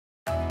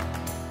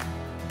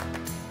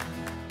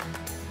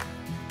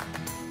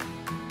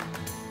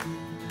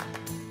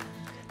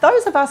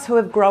Those of us who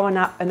have grown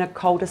up in a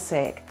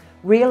cul-de-sac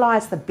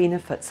realise the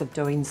benefits of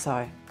doing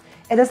so.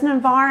 It is an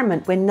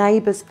environment where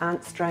neighbours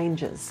aren't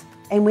strangers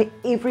and where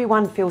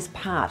everyone feels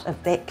part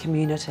of that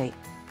community.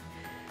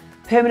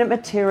 Permanent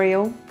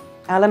material,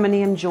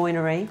 aluminium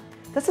joinery,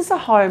 this is a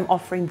home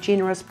offering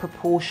generous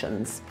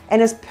proportions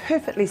and is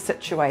perfectly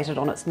situated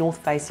on its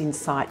north-facing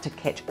site to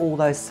catch all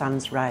those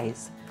sun's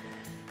rays.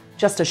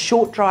 Just a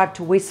short drive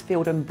to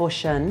Westfield and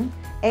Bush Inn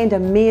and a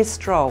mere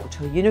stroll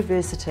to a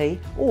university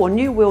or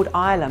New World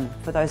Island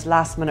for those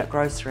last-minute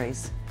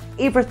groceries.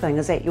 Everything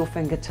is at your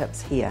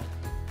fingertips here.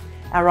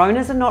 Our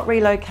owners are not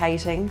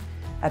relocating.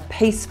 A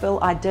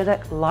peaceful,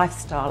 idyllic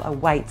lifestyle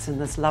awaits in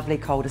this lovely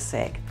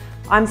cul-de-sac.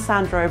 I'm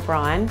Sandra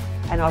O'Brien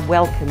and I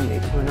welcome you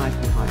to an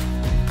open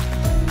home.